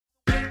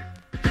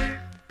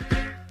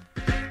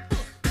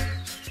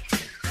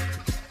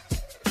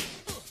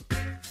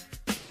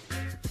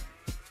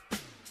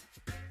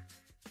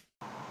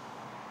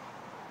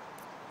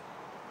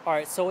All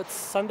right, so it's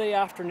Sunday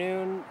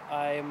afternoon.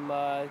 I'm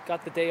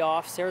got the day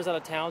off. Sarah's out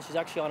of town. She's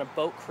actually on a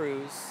boat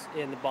cruise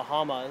in the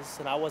Bahamas,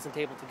 and I wasn't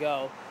able to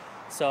go.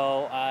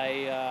 So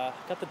I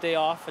got the day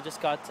off. I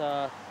just got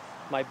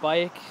my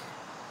bike.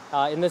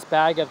 In this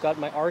bag, I've got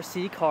my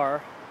RC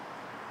car,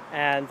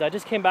 and I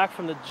just came back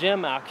from the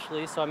gym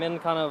actually. So I'm in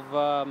kind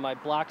of my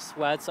black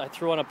sweats. I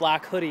threw on a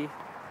black hoodie.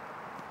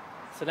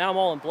 So now I'm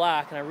all in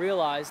black, and I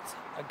realized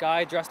a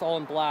guy dressed all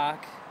in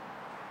black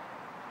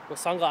with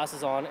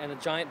sunglasses on and a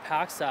giant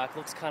pack sack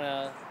looks kind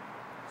of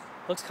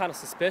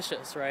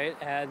suspicious, right?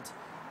 And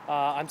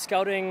I'm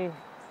scouting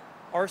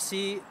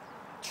RC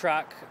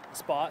track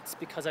spots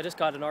because I just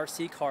got an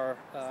RC car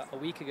a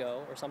week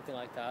ago or something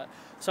like that.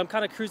 So I'm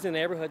kind of cruising the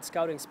neighborhood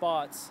scouting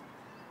spots,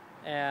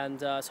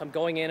 and so I'm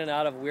going in and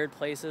out of weird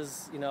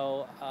places, you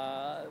know,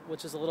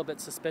 which is a little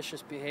bit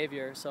suspicious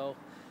behavior. So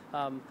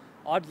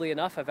oddly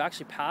enough, I've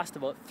actually passed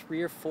about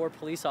 3 or 4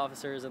 police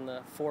officers in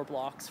the 4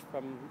 blocks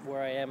from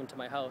where I am into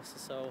my house,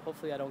 so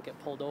hopefully I don't get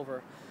pulled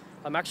over.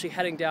 I'm actually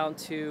heading down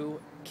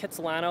to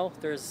Kitsilano.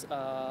 There's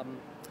a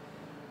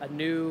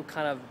new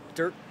kind of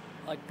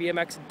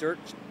BMX dirt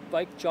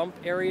bike jump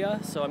area,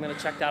 so I'm going to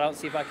check that out and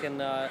see if I can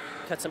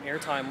get some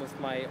airtime with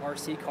my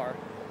RC car.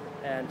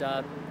 And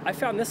I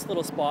found this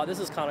little spot. This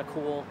is kind of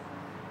cool.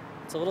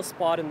 It's a little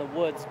spot in the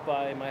woods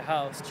by my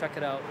house. Check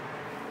it out.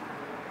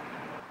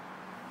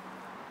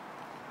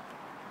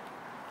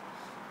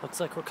 Looks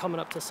like we're coming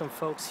up to some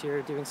folks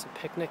here doing some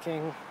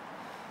picnicking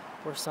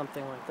or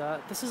something like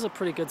that. This is a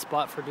pretty good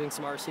spot for doing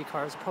some RC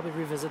cars. I'll probably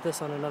revisit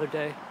this on another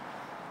day.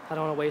 I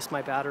don't want to waste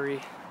my battery.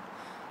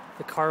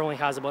 The car only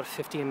has about a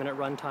 15-minute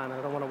run time, and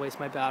I don't want to waste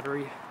my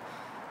battery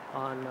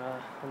on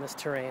this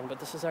terrain, but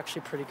this is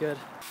actually pretty good.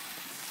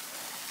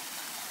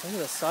 Look at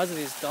the size of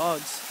these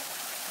dogs.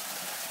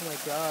 Oh my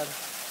god.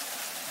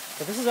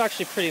 But this is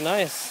actually pretty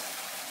nice.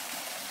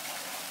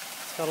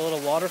 It's got a little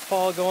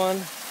waterfall going.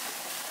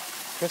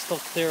 Crystal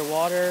clear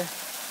water,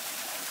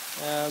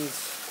 and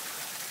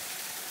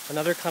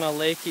another kind of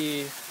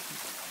lakey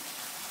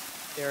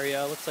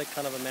area. Looks like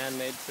kind of a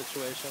man-made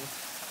situation.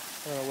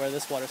 I don't know where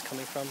this water's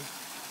coming from,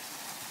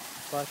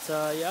 but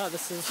yeah,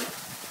 this is.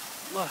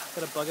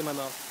 Got a bug in my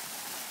mouth.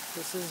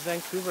 This is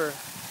Vancouver,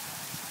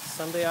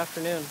 Sunday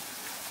afternoon.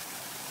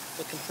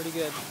 Looking pretty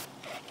good.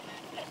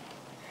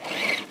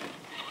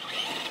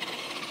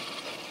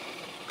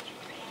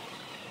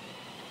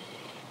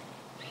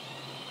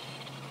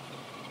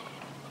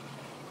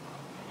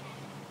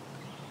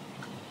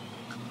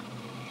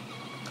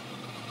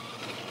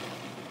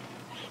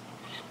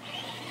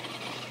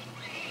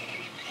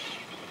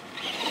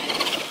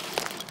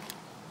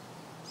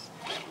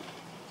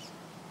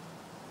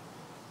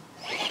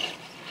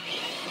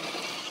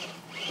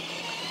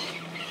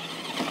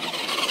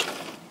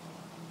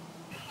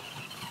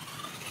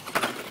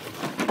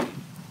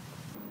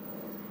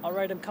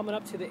 Alright, I'm coming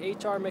up to the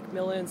H.R.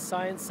 McMillan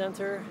Science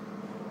Center,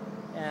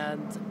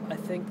 and I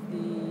think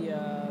the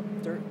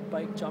dirt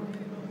bike jump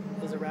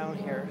is around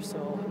here,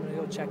 so I'm gonna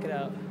go check it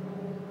out.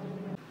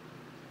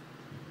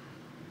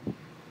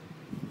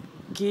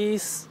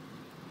 Geese.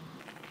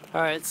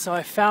 Alright, so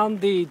I found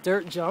the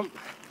dirt jump.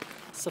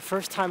 It's the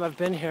first time I've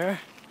been here.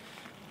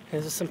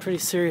 There's some pretty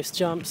serious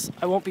jumps.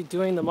 I won't be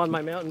doing them on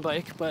my mountain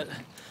bike, but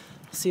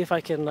I'll see if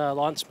I can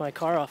launch my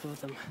car off of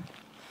them.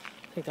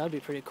 I think that'd be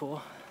pretty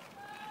cool.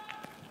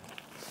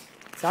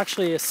 It's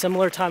actually a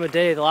similar time of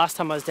day. The last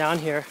time I was down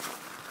here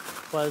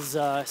was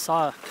I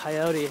saw a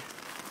coyote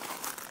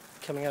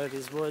coming out of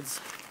these woods.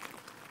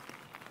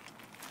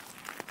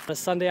 On a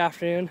Sunday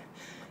afternoon,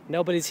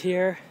 nobody's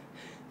here.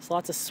 There's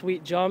lots of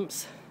sweet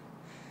jumps,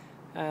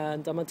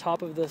 and I'm on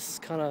top of this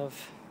kind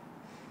of,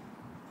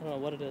 I don't know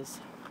what it is,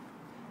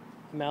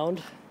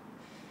 mound,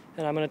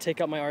 and I'm gonna take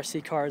out my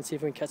RC car and see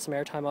if we can catch some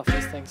airtime off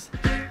these things.